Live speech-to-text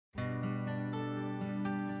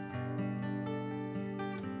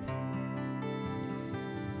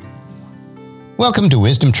Welcome to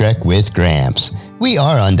Wisdom Trek with Gramps. We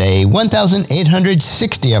are on day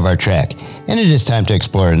 1860 of our trek, and it is time to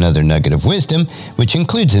explore another nugget of wisdom, which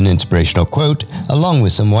includes an inspirational quote, along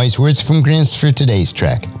with some wise words from Gramps for today's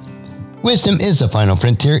trek. Wisdom is the final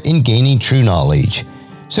frontier in gaining true knowledge.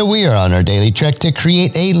 So we are on our daily trek to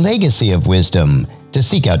create a legacy of wisdom, to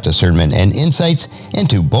seek out discernment and insights, and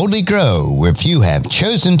to boldly grow where few have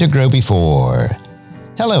chosen to grow before.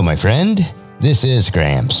 Hello, my friend. This is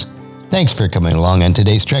Gramps. Thanks for coming along on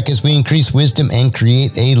today's trek as we increase wisdom and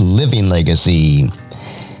create a living legacy.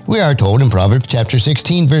 We are told in Proverbs chapter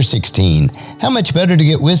 16, verse 16, how much better to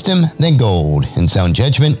get wisdom than gold, and sound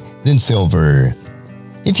judgment than silver.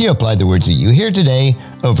 If you apply the words that you hear today,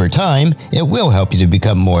 over time, it will help you to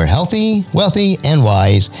become more healthy, wealthy, and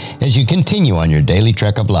wise as you continue on your daily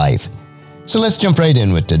trek of life. So let's jump right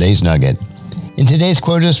in with today's nugget. And today's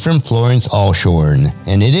quote is from Florence Allshorn,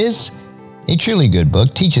 and it is, "A truly good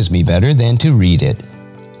book teaches me better than to read it.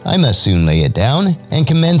 I must soon lay it down and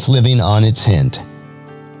commence living on its hint.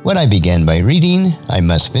 What I began by reading, I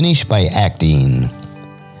must finish by acting."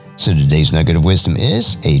 So today's nugget of wisdom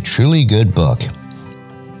is a truly good book.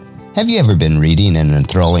 Have you ever been reading an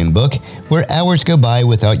enthralling book where hours go by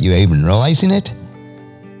without you even realizing it?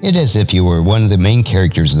 It is as if you were one of the main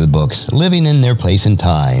characters of the books, living in their place and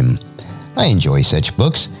time. I enjoy such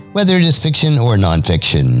books, whether it is fiction or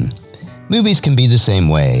nonfiction. Movies can be the same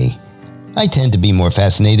way. I tend to be more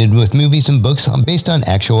fascinated with movies and books based on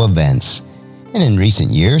actual events. And in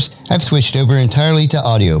recent years, I've switched over entirely to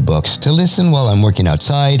audiobooks to listen while I'm working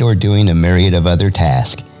outside or doing a myriad of other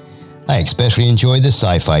tasks. I especially enjoy the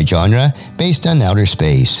sci-fi genre based on outer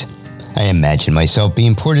space. I imagine myself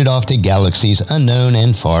being ported off to galaxies unknown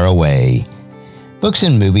and far away. Books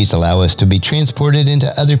and movies allow us to be transported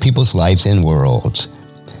into other people's lives and worlds.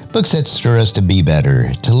 Books that stir us to be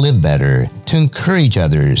better, to live better, to encourage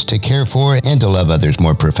others, to care for, and to love others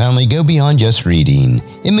more profoundly go beyond just reading.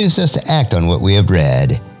 It moves us to act on what we have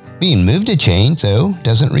read. Being moved to change, though,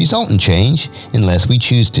 doesn't result in change unless we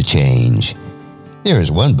choose to change. There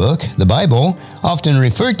is one book, the Bible, often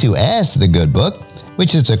referred to as the Good Book,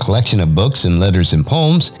 which is a collection of books and letters and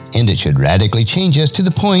poems, and it should radically change us to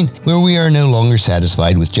the point where we are no longer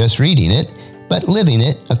satisfied with just reading it, but living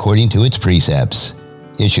it according to its precepts.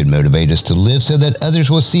 It should motivate us to live so that others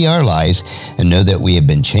will see our lives and know that we have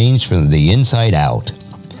been changed from the inside out.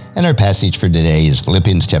 And our passage for today is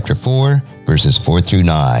Philippians chapter 4, verses 4 through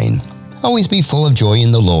 9. Always be full of joy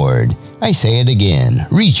in the Lord. I say it again,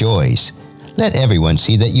 rejoice. Let everyone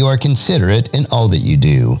see that you are considerate in all that you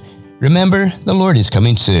do. Remember, the Lord is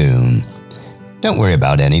coming soon. Don't worry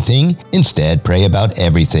about anything. Instead, pray about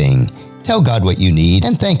everything. Tell God what you need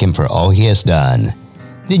and thank Him for all He has done.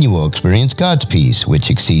 Then you will experience God's peace, which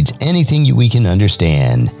exceeds anything we can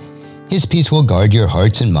understand. His peace will guard your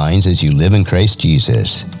hearts and minds as you live in Christ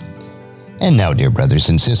Jesus. And now, dear brothers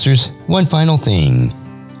and sisters, one final thing.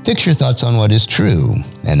 Fix your thoughts on what is true,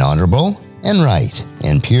 and honorable, and right,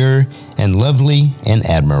 and pure, and lovely, and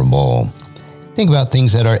admirable. Think about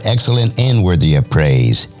things that are excellent and worthy of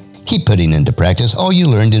praise. Keep putting into practice all you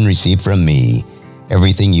learned and received from me,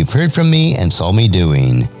 everything you've heard from me and saw me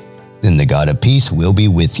doing. Then the God of peace will be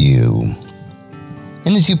with you.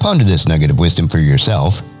 And as you ponder this nugget of wisdom for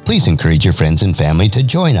yourself, please encourage your friends and family to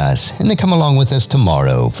join us and to come along with us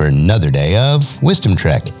tomorrow for another day of Wisdom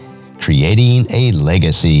Trek, creating a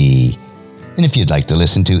legacy. And if you'd like to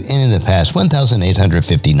listen to any of the past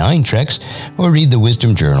 1,859 treks or read the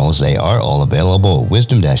Wisdom Journals, they are all available at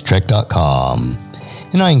wisdom-trek.com.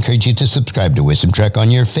 And I encourage you to subscribe to Wisdom Trek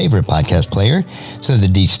on your favorite podcast player so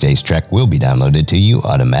that each day's trek will be downloaded to you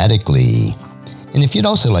automatically. And if you'd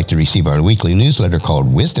also like to receive our weekly newsletter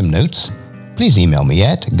called Wisdom Notes, please email me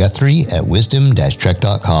at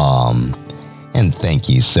guthrie@wisdom-trek.com. And thank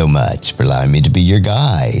you so much for allowing me to be your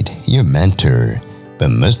guide, your mentor,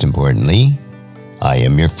 but most importantly, I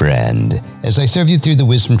am your friend as I serve you through the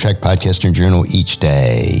Wisdom Trek podcast and journal each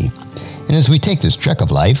day. And as we take this trek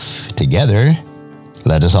of life together,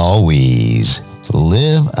 let us always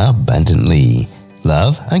live abundantly,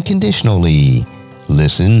 love unconditionally,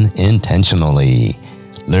 listen intentionally,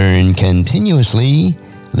 learn continuously,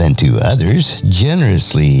 lend to others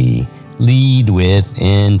generously, lead with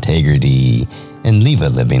integrity, and leave a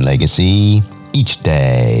living legacy each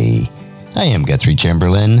day. I am Guthrie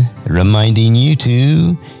Chamberlain, reminding you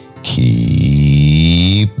to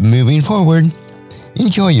keep moving forward,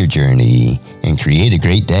 enjoy your journey, and create a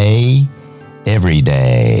great day every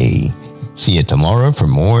day. See you tomorrow for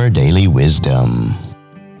more daily wisdom.